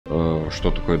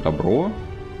что такое добро,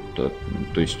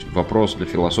 то есть вопрос для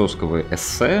философского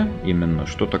эссе именно,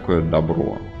 что такое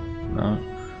добро. Да?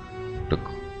 Так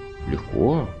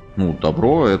легко. Ну,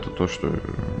 добро — это то, что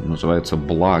называется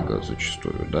благо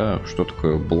зачастую. Да? Что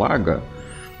такое благо?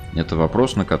 Это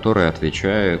вопрос, на который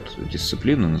отвечает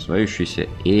дисциплина, называющаяся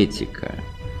этика.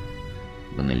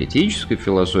 В аналитической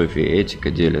философии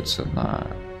этика делится на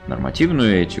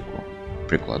нормативную этику,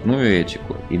 прикладную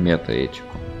этику и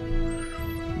метаэтику.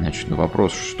 Значит, на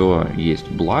вопрос, что есть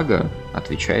благо,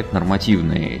 отвечает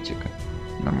нормативная этика.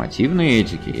 В нормативной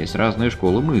этике есть разные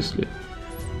школы мысли.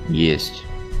 Есть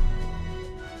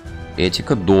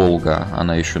этика долга,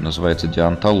 она еще называется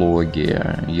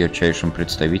деонтология, ярчайшим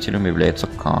представителем является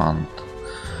Кант.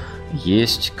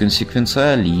 Есть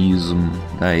консеквенциализм,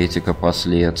 да, этика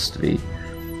последствий.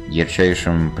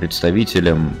 Ярчайшим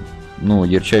представителем,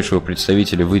 ярчайшего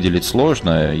представителя выделить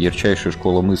сложно. Ярчайшая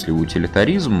школа мысли —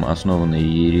 утилитаризм, основанный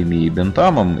Иеремией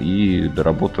Бентамом и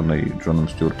доработанный Джоном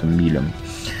Стюартом Миллем,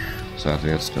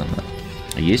 соответственно.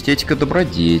 Есть этика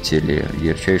добродетели.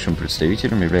 Ярчайшим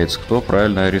представителем является кто?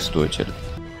 Правильно, Аристотель.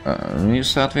 И,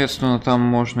 соответственно, там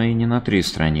можно и не на 3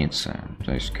 страницы.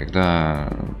 То есть,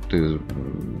 когда ты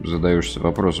задаешься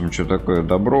вопросом, что такое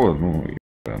добро,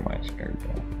 мать, как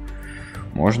бы...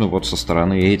 Можно вот со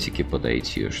стороны этики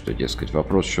подойти, что, дескать,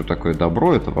 вопрос, что такое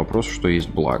добро, это вопрос, что есть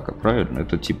благо, правильно?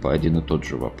 Это типа один и тот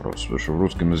же вопрос, потому что в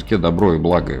русском языке добро и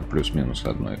благо плюс-минус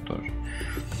одно и то же.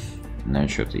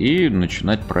 Значит, и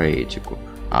начинать про этику.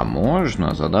 А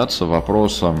можно задаться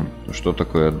вопросом, что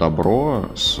такое добро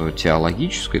с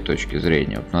теологической точки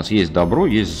зрения. Вот у нас есть добро,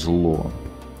 есть зло.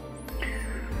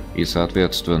 И,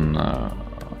 соответственно,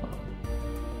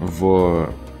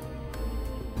 в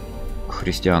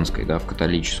христианской, в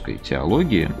католической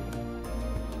теологии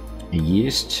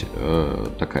есть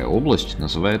такая область,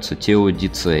 называется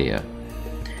теодицея.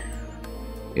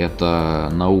 Это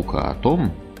наука о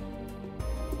том,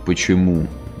 почему,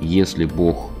 если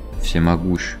Бог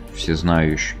всемогущ,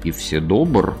 всезнающий и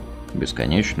вседобр,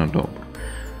 бесконечно добр,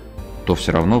 то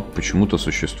все равно почему-то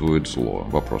существует зло.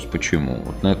 Вопрос, почему?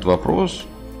 Вот на этот вопрос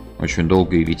очень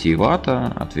долго и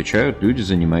витиевато отвечают люди,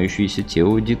 занимающиеся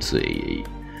теодицеей.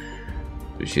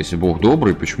 То есть, если Бог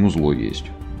добрый, почему зло есть?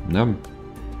 Да?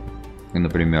 И,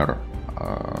 например,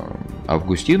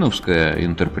 августиновская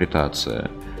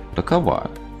интерпретация такова,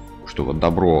 что вот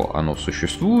добро, оно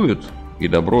существует, и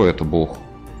добро — это Бог.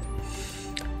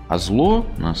 А зло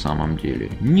на самом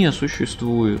деле не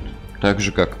существует. Так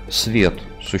же, как свет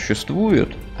существует,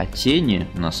 а тени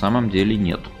на самом деле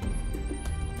нет.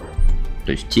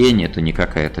 То есть тень — это не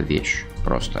какая-то вещь,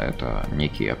 просто это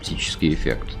некий оптический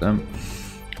эффект, да?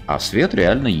 А свет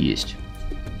реально есть.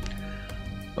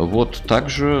 Вот так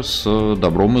же с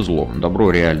добром и злом.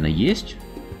 Добро реально есть,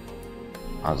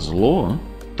 а зло,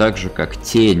 так же как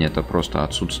тень — это просто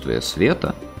отсутствие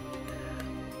света,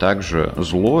 также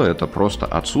зло — это просто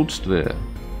отсутствие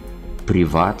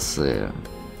привации,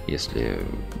 если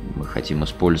мы хотим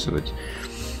использовать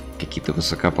какие-то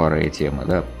высокопарые темы,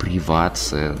 да,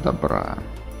 привация добра.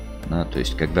 Да, то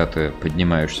есть, когда ты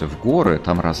поднимаешься в горы,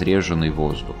 там разреженный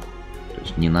воздух. То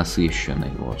есть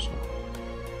ненасыщенный воздух.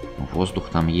 Воздух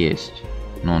там есть,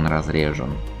 но он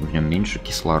разрежен, в нем меньше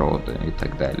кислорода и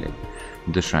так далее.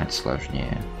 Дышать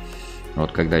сложнее.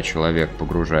 Вот когда человек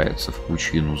погружается в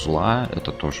пучину зла,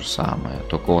 это то же самое.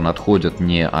 Только он отходит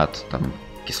не от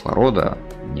кислорода,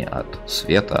 не от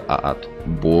света, а от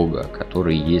Бога,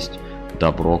 который есть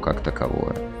добро как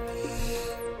таковое.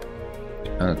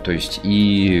 То есть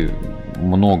и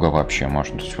много вообще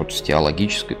можно, то есть вот с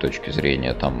теологической точки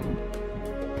зрения там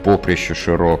поприще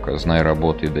широко, знай,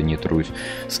 работай, да не трусь.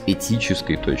 С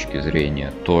этической точки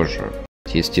зрения тоже.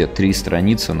 Если тебе 3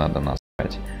 страницы надо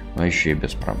назвать, вообще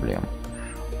без проблем.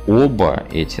 Оба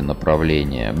эти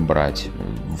направления брать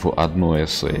в одно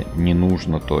эссе не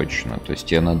нужно точно. То есть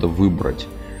тебе надо выбрать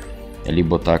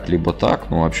либо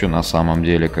так, но вообще на самом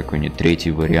деле какой-нибудь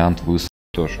 3-й вариант высадить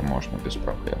тоже можно без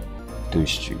проблем. То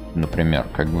есть, например,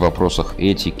 как в вопросах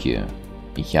этики,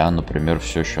 я, например,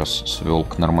 все сейчас свел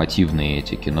к нормативной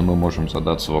этике, но мы можем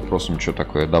задаться вопросом, что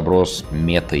такое добро с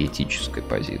метаэтической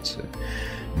позиции.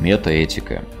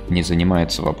 Метаэтика не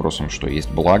занимается вопросом, что есть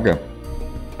благо,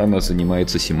 она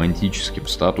занимается семантическим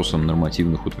статусом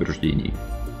нормативных утверждений,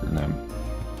 да,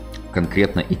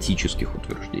 конкретно этических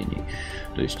утверждений.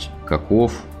 То есть,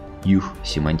 каков их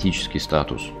семантический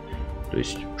статус. То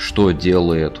есть, что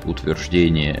делает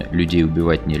утверждение «людей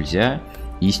убивать нельзя»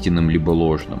 истинным либо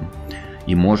ложным.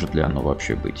 И может ли оно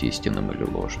вообще быть истинным или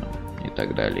ложным, и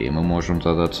так далее. И мы можем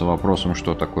задаться вопросом,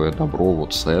 что такое добро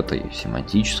вот с этой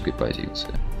семантической позиции.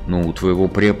 ну, у твоего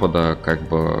препода как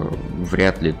бы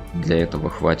вряд ли для этого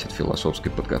хватит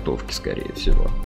философской подготовки, скорее всего.